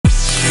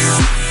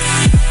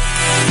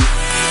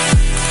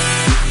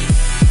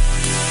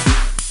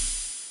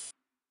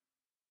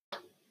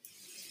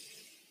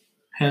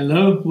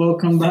Hello,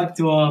 welcome back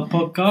to our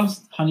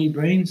podcast, Honey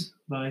Brains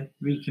by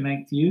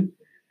Reconnect You.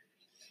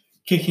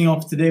 Kicking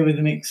off today with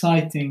an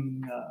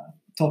exciting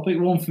topic,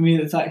 one for me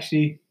that's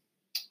actually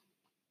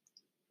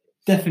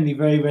definitely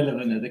very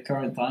relevant at the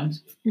current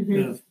times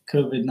of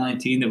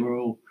COVID-19 that we're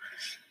all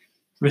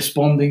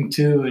responding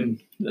to,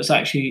 and that's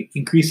actually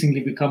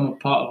increasingly become a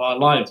part of our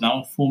lives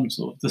now, forms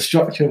sort of the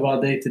structure of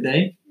our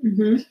day-to-day.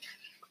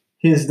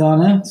 Here's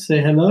Dana, say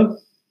hello.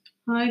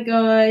 Hi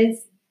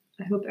guys.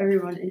 I hope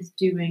everyone is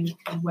doing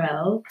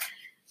well.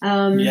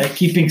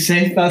 Keeping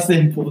safe, that's the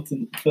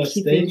important first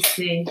Keeping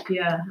stage. safe,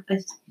 yeah.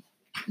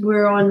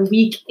 We're on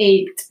week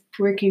 8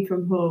 working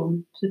from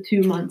home, so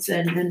 2 months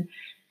in, and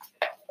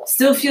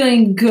still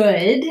feeling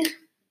good.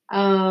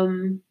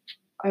 I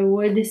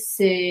would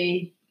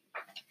say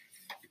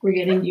we're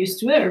getting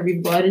used to it, or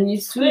we've gotten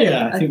used to it.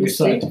 Yeah, I think we're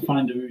starting to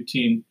find a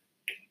routine.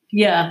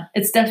 Yeah,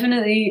 it's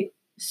definitely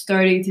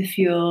starting to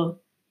feel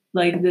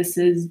like this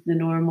is the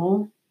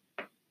normal.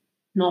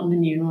 Not the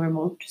new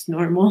normal, just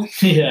normal.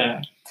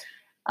 Yeah.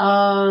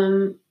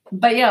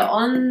 But yeah,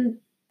 on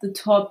the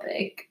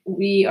topic,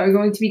 we are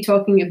going to be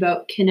talking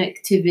about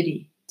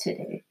connectivity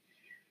today.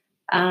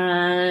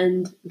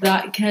 And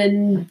that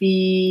can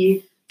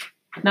be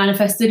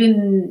manifested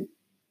in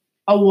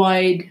a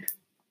wide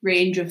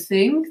range of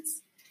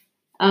things.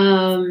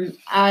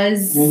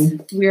 As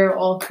we're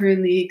all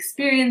currently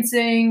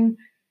experiencing,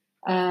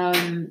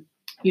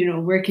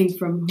 working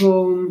from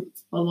home,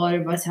 a lot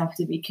of us have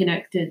to be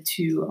connected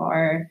to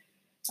our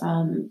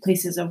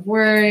places of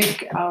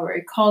work,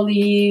 our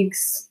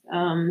colleagues,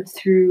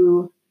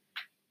 through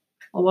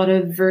a lot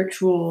of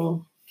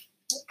virtual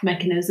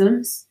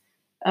mechanisms,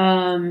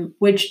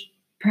 which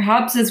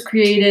perhaps has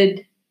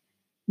created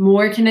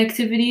more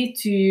connectivity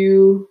to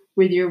you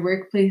with your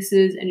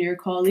workplaces and your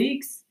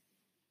colleagues.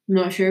 I'm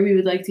not sure. We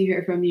would like to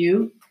hear from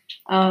you.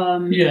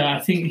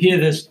 I think here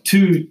there's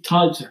two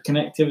types of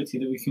connectivity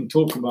that we can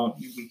talk about.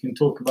 We can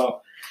talk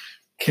about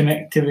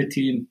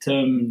connectivity in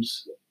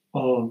terms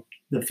of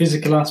the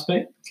physical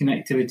aspect,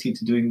 connectivity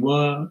to doing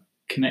work,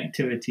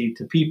 connectivity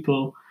to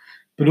people,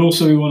 but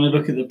also we want to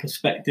look at the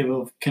perspective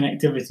of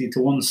connectivity to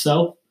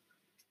oneself,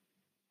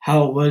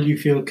 how well you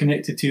feel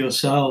connected to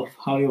yourself,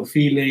 how you're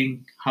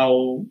feeling,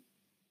 how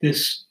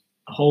this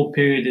whole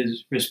period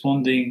is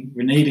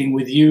resonating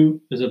with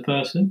you as a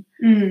person.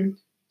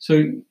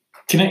 So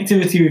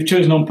connectivity we've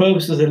chosen on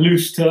purpose as a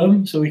loose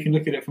term, so we can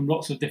look at it from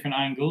lots of different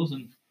angles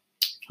and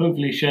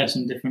hopefully share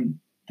some different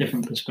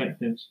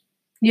perspectives.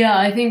 Yeah,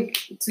 I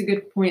think it's a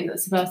good point that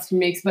Sebastian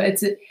makes, but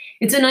it's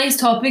a nice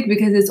topic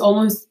because it's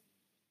almost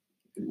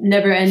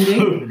never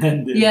ending.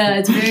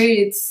 Yeah,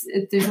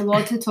 there's a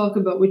lot to talk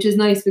about, which is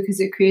nice because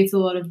it creates a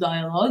lot of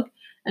dialogue,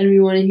 and we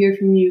want to hear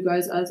from you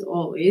guys as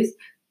always.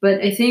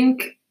 But I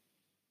think,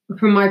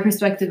 from my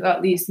perspective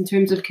at least, in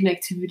terms of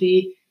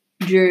connectivity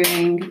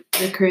during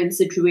the current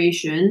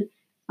situation,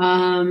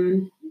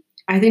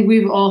 I think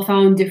we've all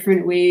found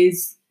different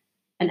ways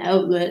and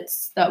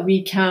outlets that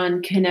we can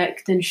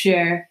connect and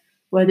share,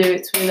 whether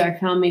it's with our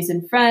families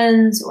and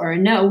friends or our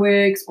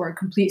networks or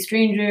complete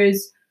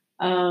strangers.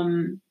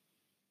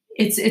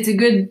 It's a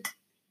good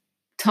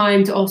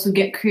time to also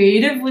get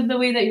creative with the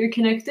way that you're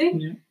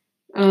connecting.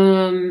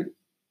 So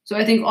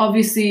I think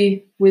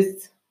obviously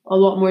with a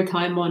lot more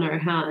time on our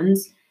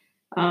hands,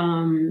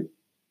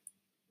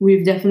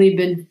 we've definitely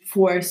been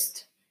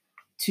forced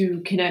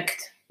to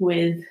connect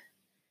with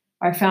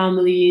our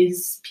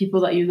families,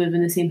 people that you live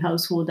in the same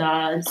household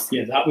as.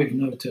 Yeah, that we've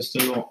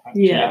noticed a lot,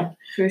 actually. Yeah,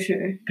 for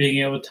sure.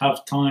 Being able to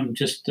have time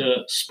just to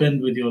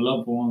spend with your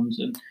loved ones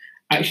and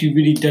actually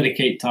really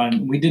dedicate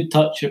time. We did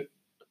touch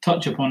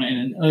upon it in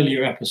an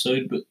earlier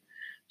episode, but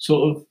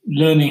sort of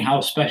learning how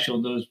special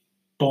those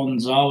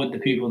bonds are with the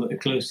people that are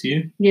close to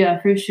you.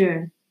 Yeah, for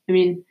sure. I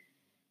mean,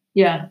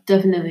 yeah,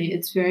 definitely.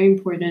 It's very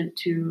important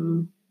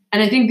to...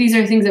 And I think these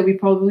are things that we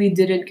probably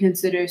didn't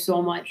consider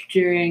so much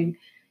during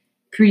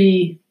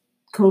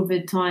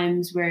pre-COVID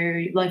times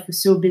where life was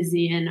so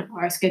busy and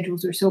our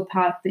schedules were so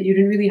packed that you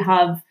didn't really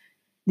have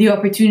the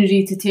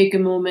opportunity to take a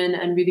moment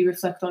and really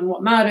reflect on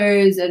what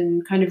matters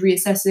and kind of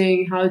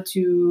reassessing how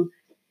to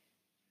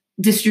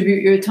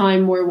distribute your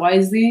time more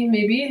wisely,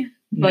 maybe.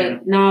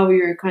 But now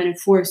you're kind of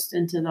forced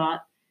into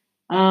that.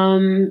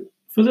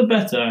 For the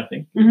better, I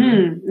think.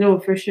 No,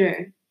 for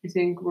sure. I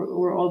think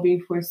we're all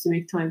being forced to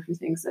make time for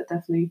things that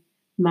definitely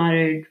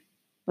mattered,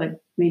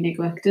 but we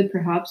neglected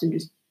perhaps and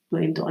just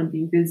blamed on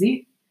being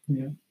busy.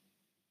 Yeah.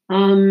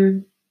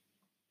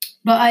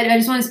 But I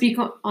just want to speak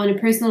on a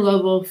personal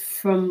level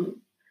from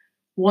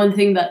one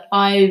thing that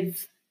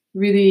I've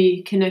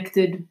really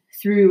connected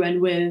through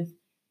and with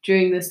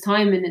during this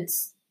time, and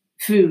it's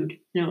food.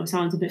 It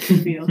sounds a bit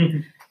trivial,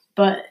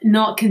 but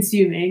not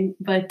consuming,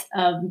 but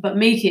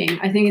making.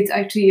 I think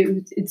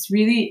it's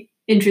really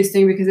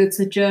interesting because it's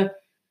such a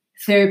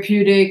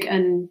therapeutic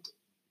and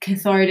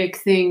cathartic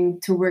thing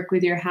to work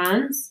with your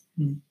hands.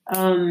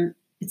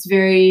 It's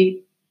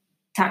very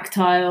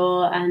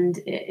tactile and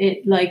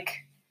it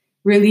like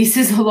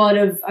releases a lot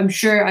of, I'm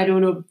sure, I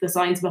don't know the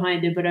science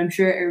behind it, but I'm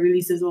sure it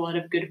releases a lot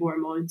of good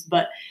hormones.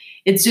 But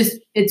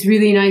it's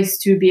really nice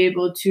to be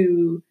able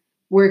to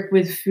work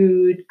with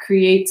food,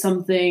 create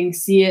something,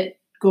 see it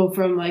go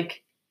from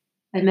like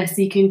a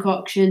messy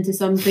concoction to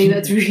something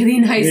that's really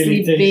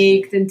nicely really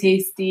baked and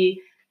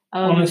tasty.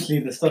 Honestly,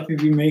 the stuff you've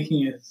been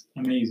making is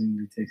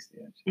amazingly tasty.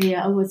 Actually.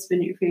 Yeah, what's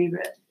been your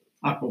favorite?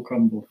 Apple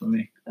crumble for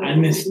me. Oh, I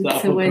missed the it's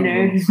apple a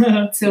winner.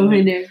 crumble. It's a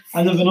winner.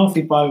 And the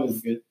banoffee pie was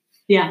good.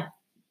 Yeah,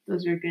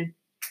 those were good.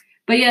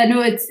 But yeah,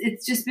 no,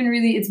 it's just been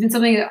really, it's been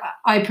something that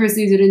I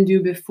personally didn't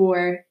do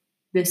before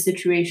this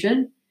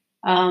situation.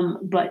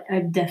 But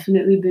I've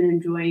definitely been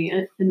enjoying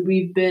it, and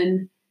we've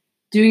been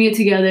doing it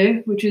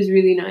together, which is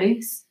really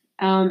nice.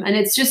 And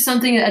it's just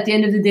something that at the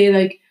end of the day,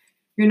 like,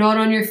 you're not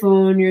on your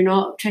phone, you're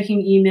not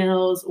checking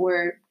emails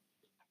or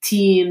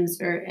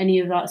Teams or any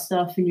of that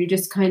stuff, and you're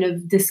just kind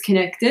of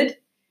disconnected,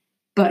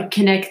 but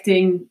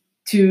connecting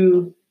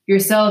to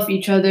yourself,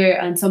 each other,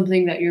 and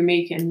something that you're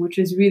making, which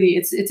is really,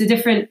 it's a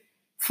different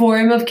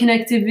form of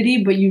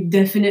connectivity, but you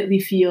definitely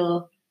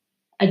feel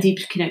a deep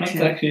connection.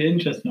 That's actually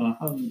interesting. I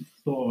haven't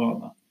thought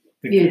about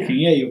that. The cooking,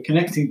 you're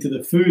connecting to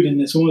the food, and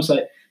it's almost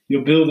like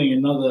you're building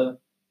another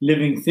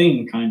living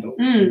thing, kind of.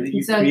 You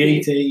exactly.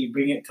 Create it, you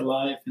bring it to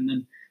life, and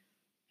then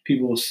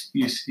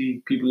you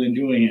see people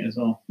enjoying it as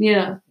well.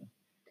 Yeah.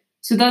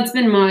 So that's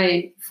been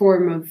my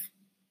form of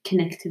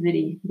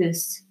connectivity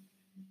this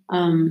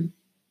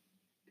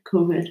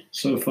COVID.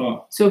 So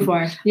far,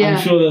 yeah.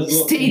 I'm sure there's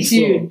lots Stay in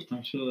tuned. Store.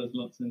 I'm sure there's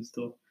lots in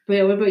store. But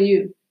yeah, what about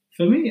you?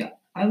 For me,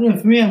 I don't know.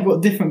 For me, I've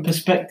got different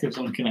perspectives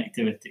on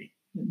connectivity.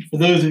 For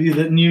those of you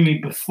that knew me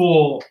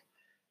before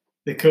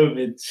the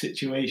COVID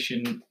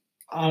situation,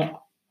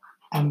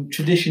 I'm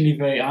traditionally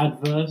very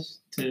adverse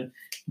to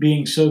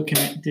being so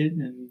connected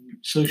and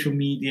social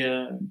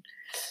media and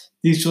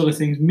these sort of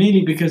things,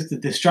 merely because the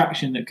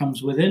distraction that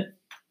comes with it.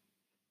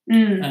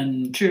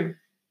 And true.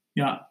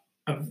 Yeah,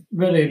 I've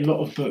read a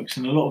lot of books,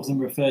 and a lot of them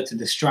refer to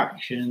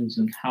distractions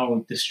and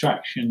how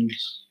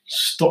distractions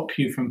stop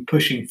you from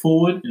pushing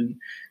forward and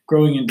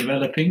growing and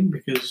developing,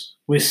 because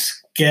we're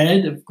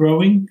scared of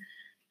growing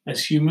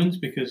as humans,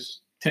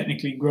 because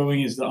technically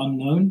growing is the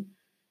unknown.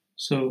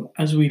 So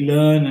as we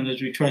learn and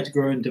as we try to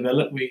grow and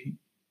develop,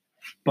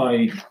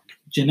 by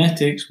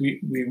genetics, we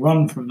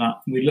run from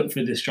that. We look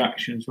for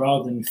distractions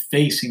rather than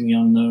facing the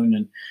unknown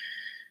and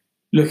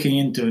looking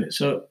into it.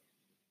 So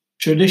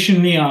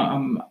traditionally,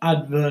 I'm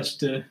adverse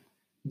to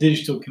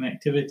digital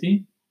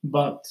connectivity,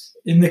 but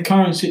in the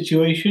current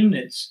situation,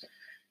 it's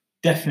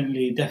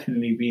definitely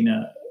been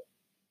a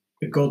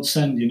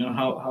godsend. You know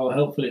how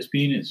helpful it's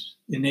been. It's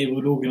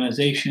enabled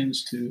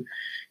organizations to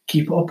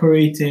keep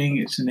operating.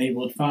 It's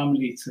enabled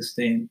families to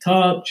stay in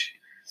touch.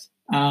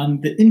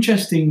 And the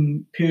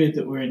interesting period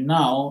that we're in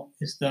now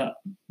is that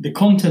the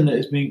content that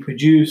is being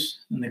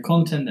produced and the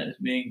content that is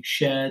being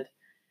shared,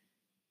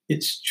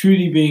 it's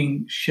truly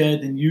being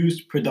shared and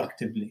used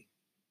productively.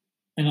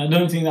 And I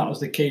don't think that was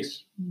the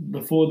case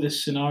before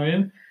this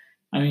scenario.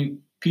 I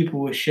mean, people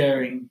were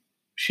sharing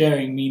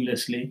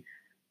meaninglessly.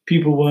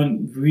 People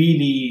weren't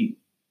really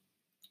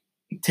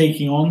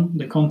taking on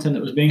the content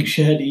that was being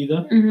shared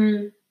either.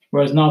 Mm-hmm.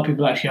 Whereas now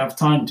people actually have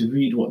time to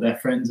read what their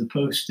friends are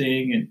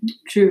posting, and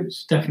true,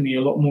 it's definitely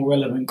a lot more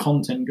relevant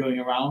content going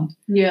around.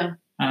 Yeah.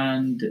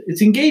 And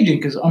it's engaging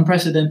because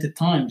unprecedented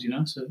times,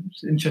 so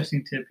it's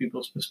interesting to hear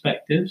people's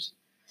perspectives.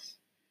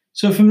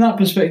 So from that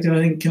perspective, I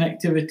think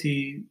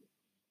connectivity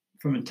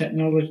from a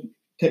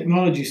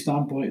technology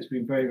standpoint has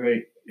been very,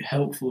 very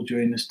helpful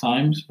during these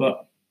times,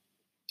 but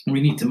we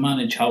need to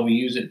manage how we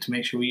use it to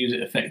make sure we use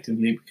it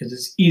effectively, because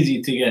it's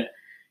easy to get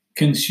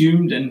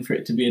consumed and for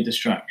it to be a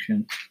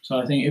distraction. So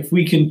I think if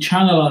we can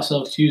channel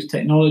ourselves to use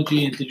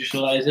technology and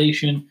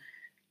digitalization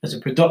as a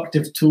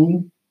productive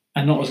tool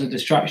and not as a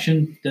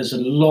distraction, there's a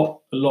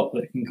lot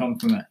that can come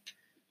from it.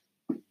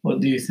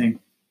 What do you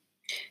think?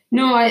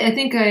 No, I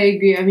think I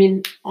agree. I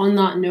mean, on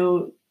that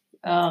note,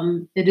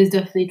 it is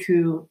definitely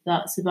true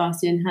that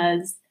Sebastian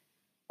has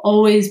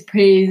always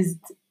praised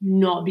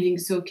not being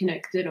so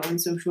connected on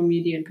social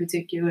media in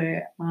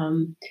particular.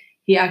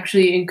 He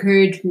actually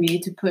encouraged me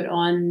to put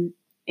on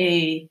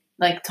a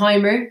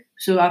timer,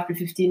 so after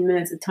 15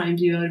 minutes it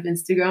times you out of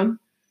Instagram,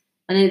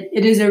 and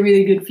it is a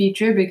really good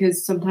feature,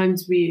 because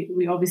sometimes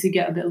we obviously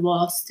get a bit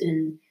lost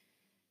in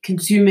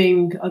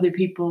consuming other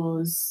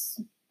people's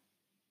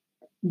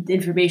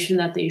information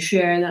that they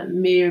share that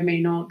may or may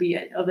not be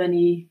of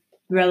any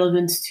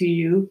relevance to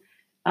you,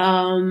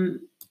 and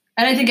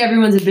I think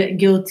everyone's a bit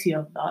guilty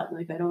of that.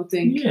 I don't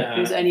think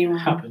there's anyone. It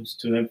happens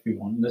to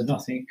everyone. There's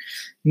nothing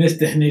in this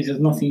day and age.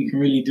 There's nothing you can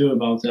really do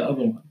about it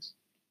otherwise.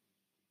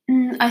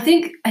 I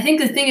think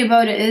the thing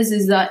about it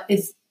is that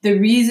it's the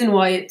reason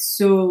why it's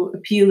so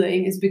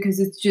appealing is because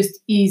it's just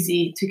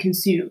easy to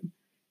consume,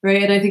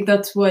 right? And I think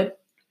that's what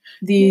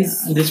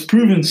these. And it's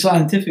proven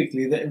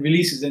scientifically that it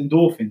releases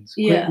endorphins.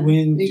 Yeah, quick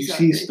wins,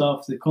 exactly. You see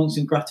stuff, the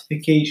constant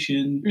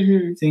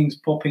gratification, things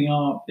popping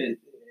up,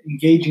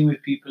 engaging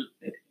with people.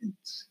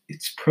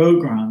 It's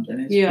programmed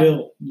and it's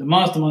built. The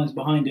masterminds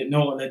behind it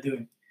know what they're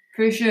doing.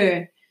 For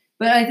sure,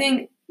 but I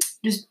think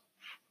just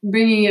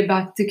bringing it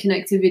back to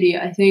connectivity,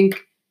 I think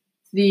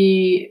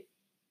the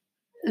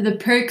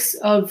perks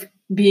of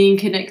being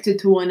connected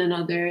to one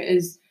another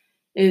is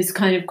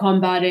kind of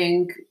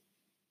combating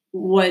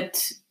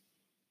what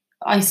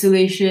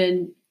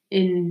isolation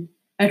in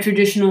a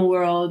traditional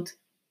world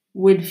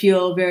would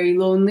feel very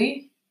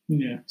lonely.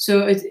 Yeah.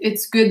 So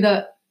it's good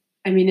that,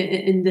 I mean,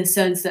 in the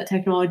sense that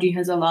technology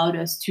has allowed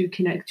us to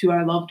connect to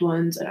our loved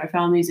ones and our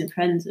families and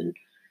friends and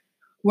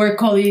work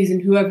colleagues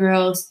and whoever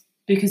else,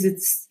 because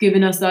it's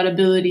given us that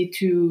ability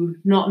to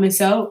not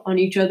miss out on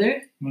each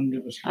other.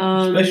 100%.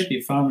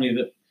 Especially family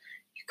that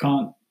you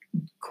can't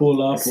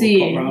call up or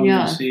pop around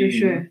and see. For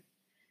sure.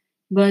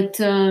 But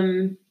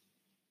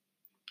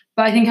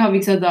I think,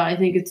 having said that, I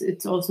think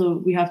it's also,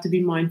 we have to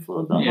be mindful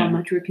about how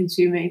much we're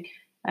consuming,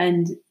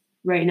 and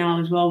right now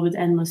as well, with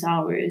endless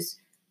hours,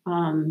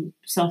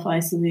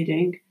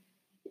 self-isolating,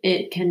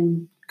 it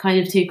can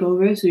kind of take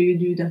over. So you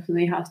do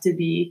definitely have to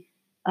be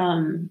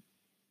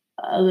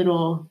a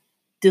little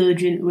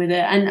diligent with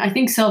it. And I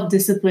think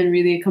self-discipline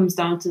really comes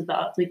down to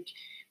that. Like,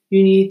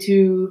 you need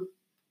to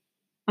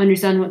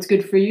understand what's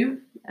good for you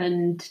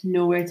and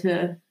know where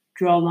to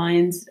draw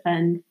lines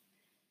and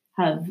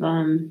have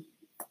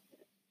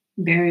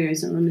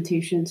barriers and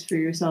limitations for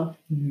yourself.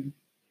 Mm-hmm.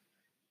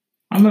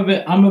 I'm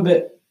a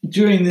bit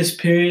during this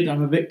period,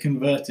 I'm a bit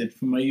converted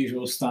from my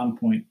usual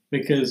standpoint,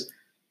 because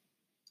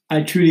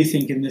I truly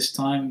think in this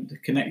time the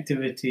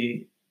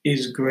connectivity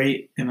is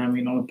great, and I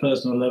mean, on a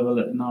personal level,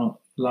 it now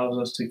allows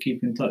us to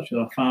keep in touch with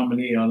our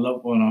family, our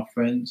loved one, our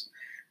friends,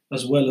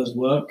 as well as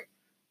work.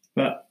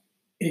 But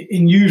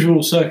in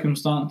usual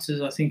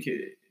circumstances, I think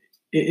it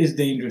is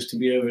dangerous to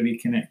be overly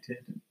connected.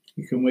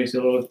 You can waste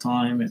a lot of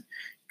time and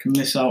can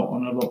miss out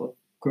on a lot of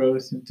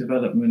growth and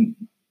development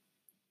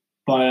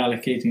by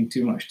allocating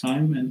too much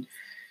time. And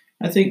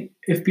I think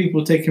if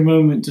people take a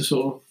moment to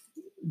sort of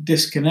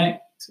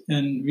disconnect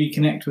and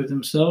reconnect with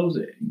themselves,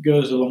 it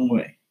goes a long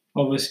way.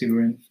 Obviously,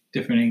 we're in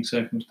differing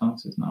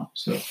circumstances now,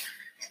 so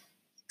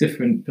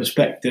different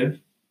perspective.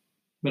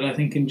 But I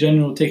think in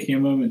general, taking a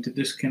moment to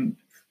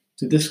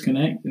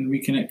disconnect and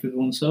reconnect with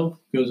oneself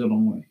goes a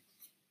long way.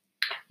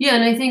 Yeah,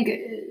 and I think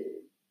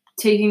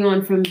taking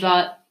on from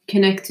that,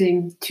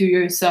 connecting to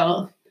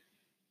yourself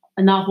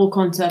and that whole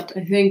concept,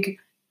 I think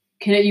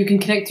you can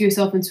connect to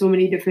yourself in so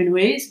many different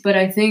ways. But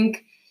I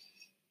think,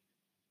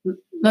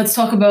 let's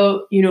talk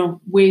about,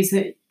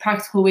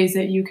 practical ways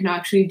that you can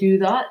actually do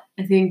that.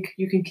 I think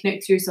you can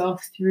connect to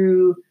yourself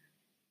through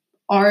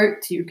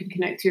art. You can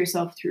connect to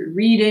yourself through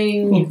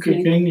reading. You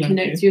can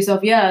connect to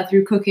yourself,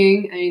 through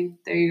cooking. I mean,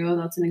 there you go.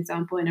 That's an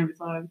example. I never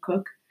thought I would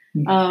cook.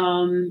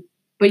 Mm-hmm.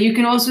 But you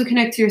can also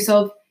connect to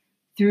yourself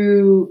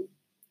through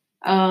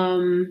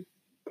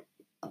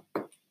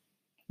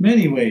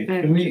many ways.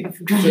 For me,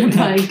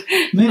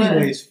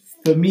 ways.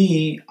 For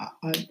me,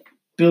 I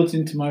built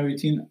into my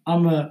routine.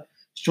 I'm a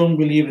strong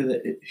believer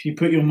that if you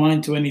put your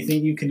mind to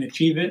anything, you can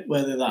achieve it.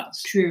 Whether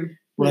that's true,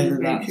 whether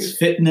that's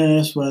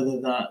fitness,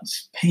 whether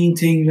that's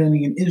painting,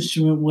 learning an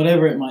instrument,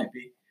 whatever it might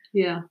be.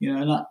 Yeah.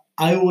 And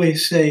I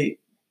always say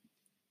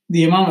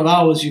the amount of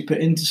hours you put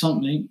into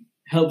something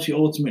helps you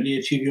ultimately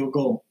achieve your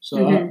goal. So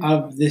mm-hmm.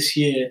 I've this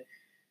year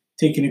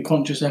taken a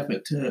conscious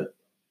effort to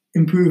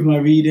improve my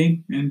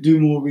reading and do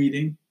more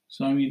reading.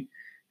 So, I mean,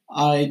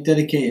 I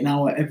dedicate an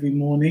hour every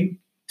morning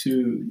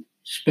to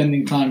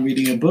spending time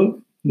reading a book,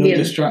 no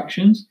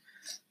distractions.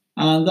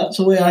 And that's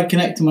the way I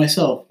connect to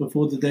myself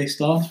before the day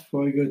starts,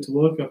 before I go to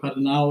work. I've had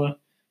an hour,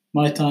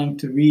 my time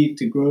to read,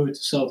 to grow, to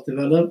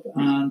self-develop.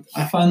 And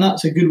I find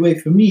that's a good way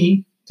for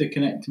me to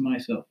connect to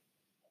myself.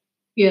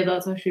 Yeah,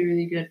 that's actually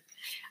really good.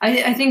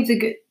 I think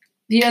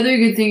the other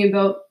good thing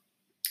about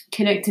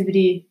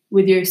connectivity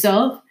with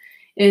yourself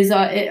is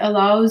that it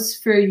allows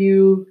for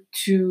you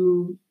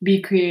to be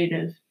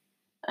creative.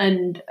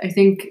 And I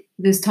think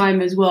this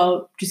time as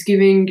well, just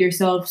giving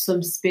yourself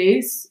some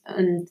space,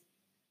 and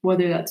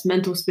whether that's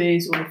mental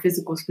space or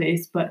physical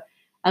space, but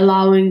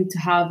allowing to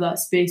have that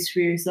space for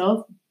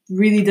yourself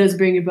really does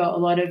bring about a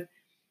lot of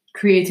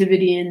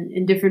creativity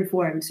in different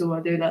forms. So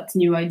whether that's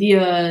new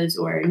ideas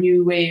or a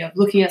new way of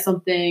looking at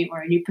something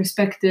or a new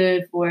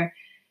perspective, or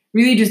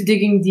really just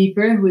digging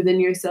deeper within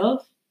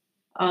yourself.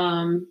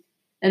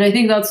 And I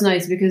think that's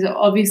nice, because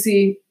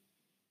obviously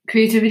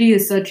creativity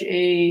is such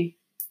a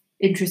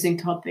interesting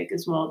topic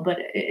as well, but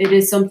it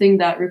is something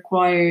that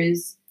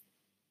requires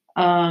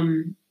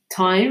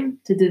time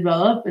to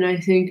develop. And I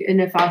think in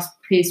a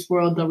fast-paced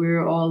world that we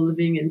were all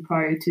living in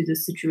prior to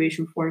this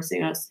situation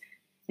forcing us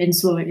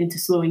into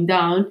slowing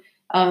down,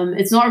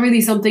 it's not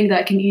really something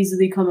that can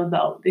easily come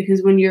about,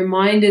 because when your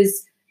mind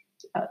is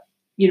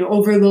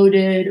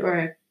overloaded,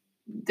 or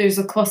there's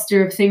a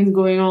cluster of things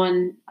going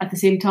on at the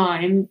same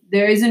time,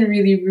 there isn't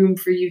really room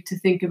for you to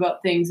think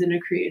about things in a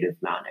creative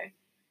manner.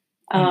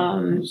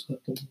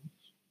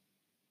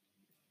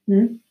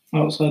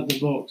 Outside the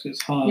box,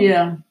 it's hard.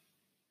 Yeah.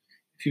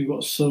 If you've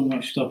got so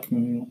much stuff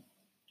going on.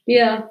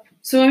 Yeah.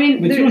 So, I mean...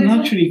 But you're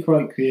naturally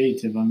quite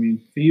creative. I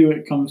mean, for you,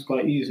 it comes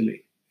quite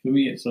easily. For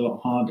me, it's a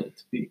lot harder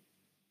to be.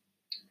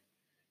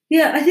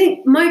 Yeah, I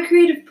think my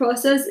creative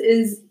process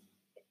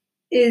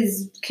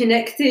is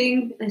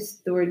connecting. That's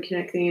the word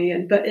connecting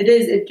again, but it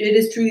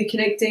is truly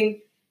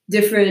connecting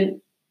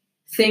different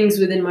things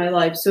within my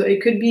life. So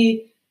it could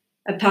be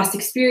a past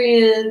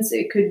experience,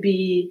 it could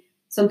be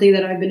something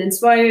that I've been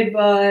inspired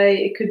by,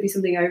 it could be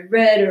something I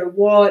read or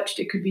watched,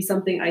 it could be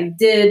something I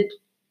did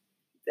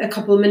a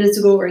couple of minutes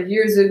ago or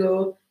years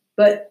ago.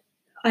 But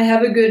I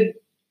have a good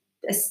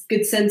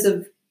sense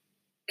of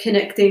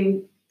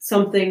connecting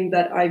something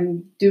that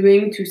I'm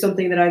doing to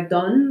something that I've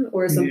done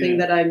or something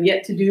that I'm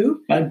yet to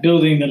do. Like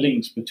building the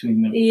links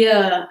between them.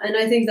 Yeah, and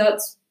I think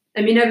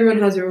everyone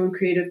has their own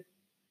creative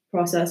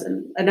process,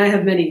 and I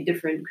have many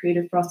different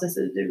creative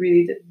processes. It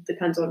really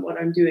depends on what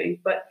I'm doing.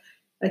 But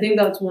I think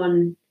that's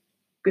one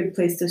good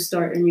place to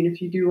start. I mean,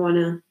 if you do want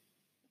to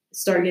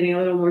start getting a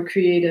little more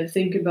creative,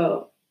 think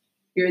about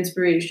your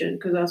inspiration,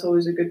 because that's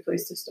always a good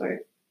place to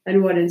start,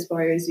 and what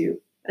inspires you.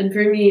 And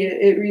for me,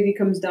 it really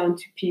comes down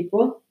to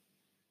people.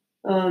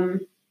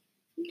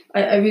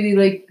 I really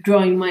like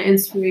drawing my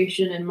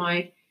inspiration and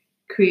my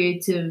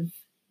creative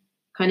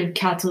kind of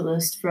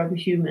catalyst from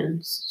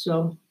humans.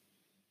 So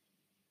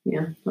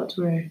yeah, that's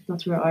where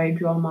I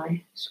draw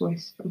my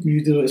source from.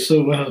 You do it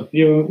so well.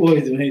 You're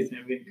always amazing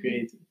at being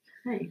creative.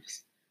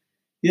 Thanks.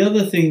 The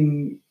other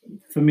thing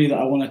for me that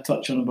I want to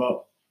touch on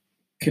about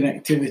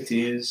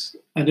connectivity is,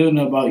 I don't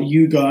know about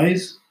you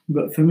guys,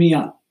 but for me,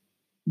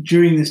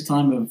 during this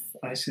time of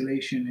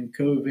isolation and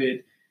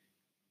COVID,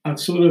 I've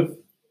sort of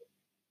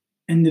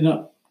ended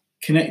up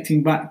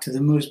connecting back to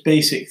the most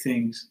basic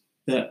things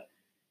that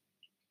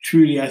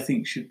truly I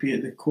think should be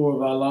at the core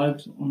of our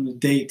lives on a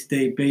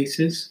day-to-day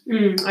basis.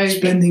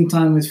 Spending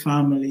time with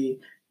family,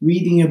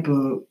 reading a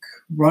book,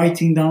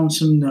 writing down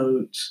some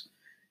notes.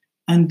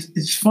 And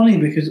it's funny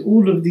because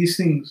all of these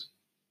things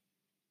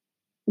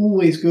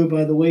always go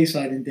by the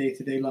wayside in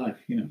day-to-day life,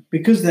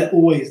 because they're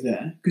always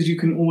there, because you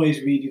can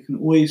always read, you can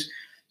always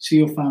see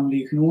your family,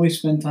 you can always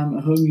spend time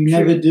at home. You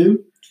never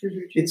do.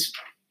 True. It's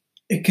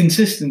a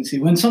consistency.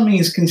 When something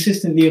is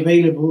consistently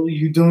available,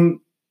 you don't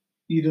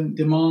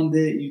demand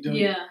it, you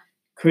don't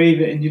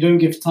crave it, and you don't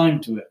give time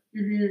to it.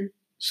 Mm-hmm.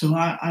 So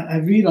I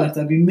realized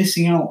I've been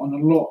missing out on a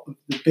lot of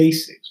the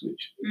basics,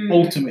 which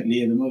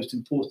ultimately are the most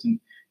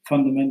important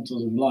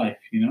fundamentals of life,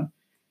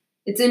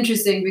 It's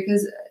interesting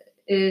because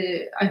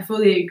I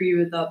fully agree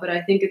with that, but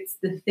I think it's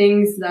the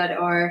things that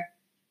are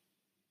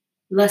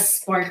less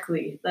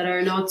sparkly, that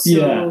are not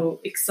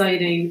so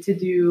exciting to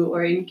do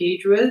or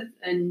engage with,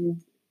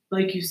 and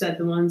like you said,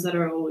 the ones that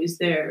are always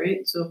there,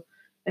 right? So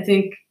I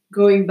think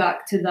going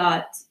back to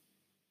that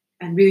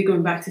and really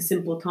going back to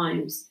simple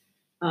times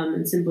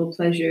and simple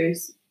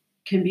pleasures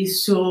can be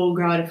so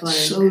gratifying.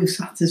 So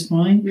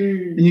satisfying.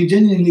 And you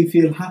genuinely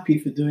feel happy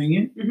for doing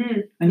it. Mm-hmm.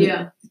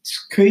 And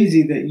it's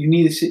crazy that you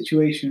need a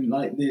situation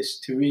like this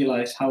to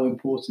realize how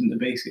important the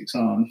basics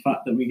are, and the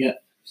fact that we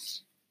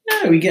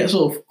get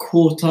sort of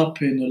caught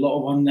up in a lot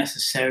of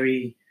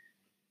unnecessary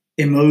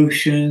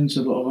emotions,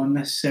 a lot of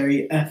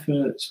unnecessary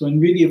efforts, when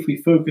really if we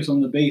focus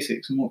on the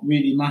basics and what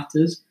really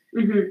matters,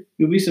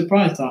 you'll be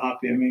surprised how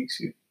happy it makes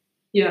you.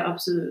 Yeah,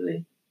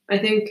 absolutely. I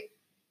think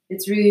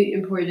it's really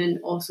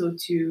important also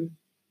to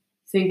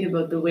think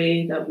about the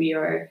way that we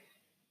are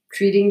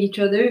treating each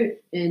other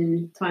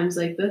in times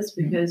like this,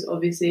 because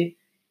obviously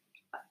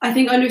I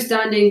think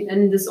understanding,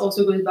 and this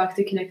also goes back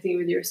to connecting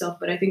with yourself,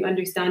 but I think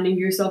understanding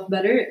yourself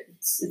better,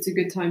 it's a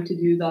good time to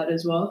do that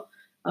as well,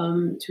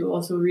 to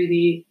also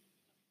really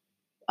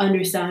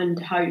understand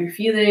how you're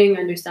feeling,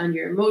 understand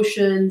your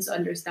emotions,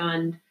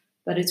 understand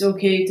that it's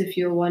okay to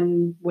feel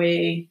one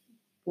way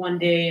one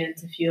day and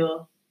to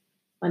feel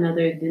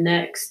another the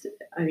next.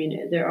 I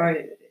mean,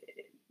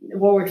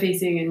 what we're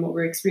facing and what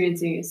we're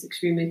experiencing is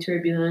extremely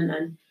turbulent,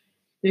 and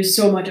there's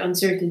so much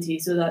uncertainty,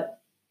 so that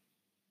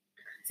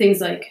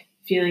things like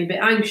feeling a bit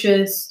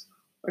anxious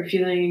or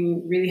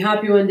feeling really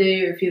happy one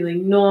day or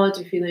feeling not,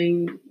 or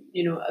feeling,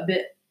 a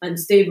bit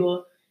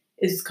unstable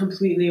is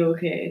completely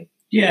okay.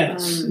 Yeah,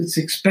 it's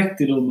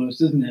expected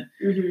almost, isn't it?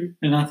 Mm-hmm.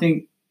 And I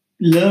think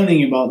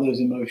learning about those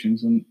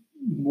emotions and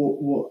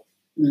what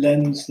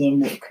lends them,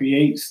 what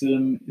creates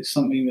them, is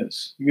something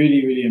that's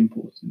really, really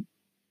important.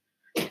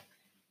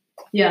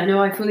 Yeah,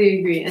 no, I fully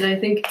agree. And I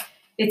think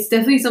it's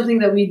definitely something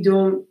that we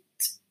don't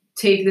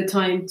take the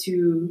time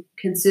to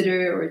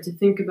consider or to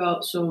think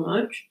about so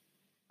much.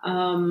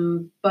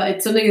 But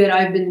it's something that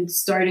I've been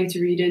starting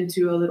to read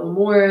into a little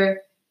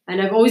more. And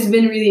I've always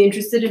been really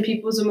interested in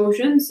people's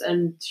emotions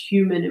and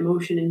human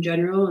emotion in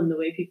general, and the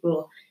way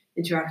people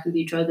interact with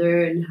each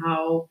other, and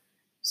how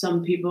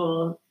some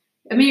people,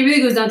 it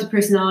really goes down to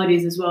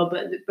personalities as well,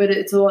 but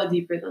it's a lot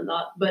deeper than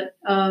that. But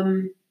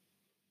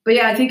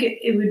yeah, I think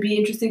it would be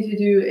interesting to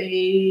do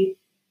a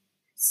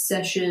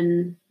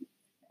session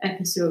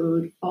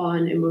episode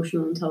on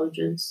emotional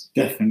intelligence.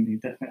 Definitely.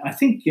 I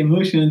think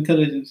emotional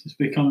intelligence is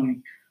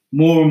becoming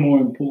more and more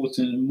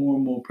important and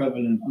more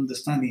prevalent,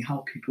 understanding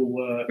how people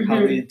work, how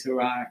they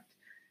interact,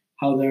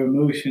 how their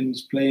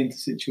emotions play into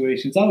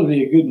situations. That would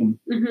be a good one.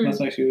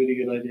 That's actually a really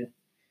good idea.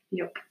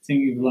 Yep. I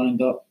think you've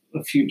lined up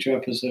a future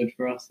episode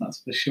for us,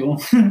 that's for sure.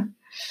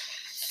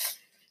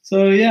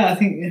 So yeah, I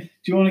think, do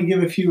you want to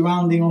give a few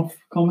rounding off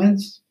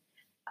comments?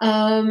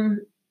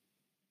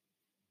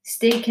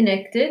 Stay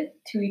connected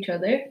to each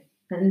other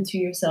and to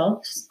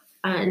yourselves.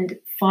 and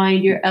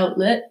find your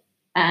outlet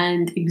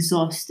and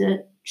exhaust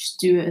it. Just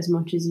do it as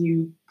much as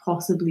you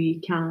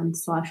possibly can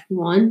 /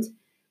 want,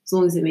 as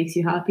long as it makes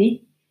you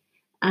happy.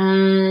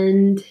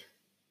 And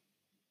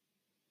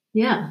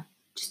yeah,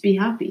 just be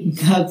happy.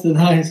 That's a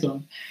nice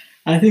one.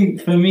 I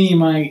think for me,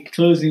 my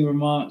closing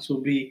remarks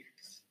will be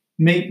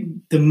make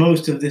the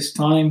most of this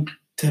time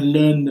to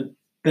learn the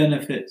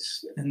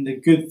benefits and the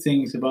good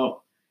things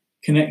about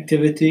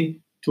connectivity,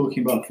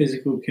 talking about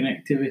physical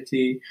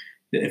connectivity,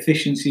 the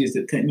efficiencies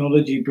that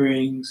technology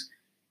brings,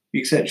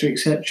 etc.,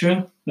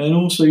 etc. And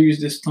also use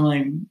this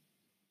time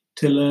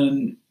to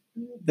learn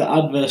the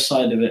adverse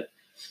side of it,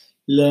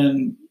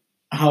 learn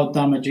how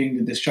damaging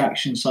the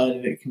distraction side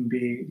of it can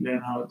be,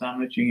 learn how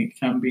damaging it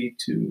can be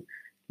to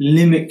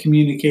limit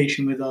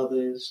communication with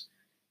others.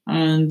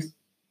 And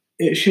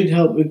it should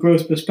help with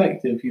growth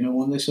perspective,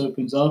 when this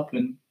opens up,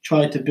 and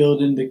try to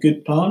build in the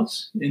good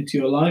parts into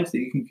your life that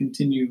you can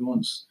continue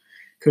once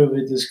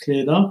COVID has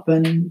cleared up,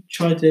 and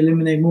try to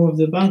eliminate more of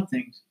the bad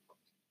things.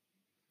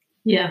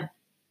 Yeah.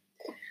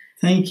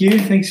 Thank you.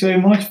 Thanks very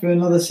much for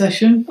another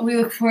session. We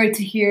look forward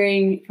to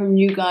hearing from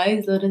you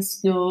guys. Let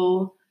us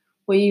know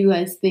what you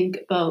guys think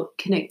about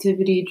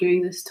connectivity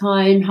during this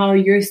time. How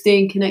you're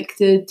staying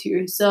connected to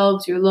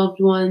yourselves, your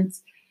loved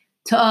ones,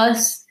 to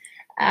us.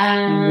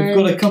 And we've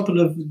got a couple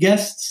of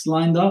guests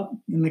lined up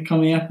in the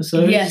coming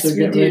episodes. Yes, so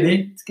get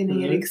ready. It's going to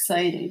get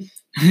exciting.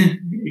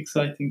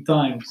 Exciting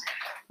times.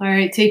 All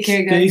right, take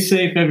care, guys.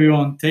 Stay safe,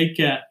 everyone. Take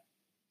care.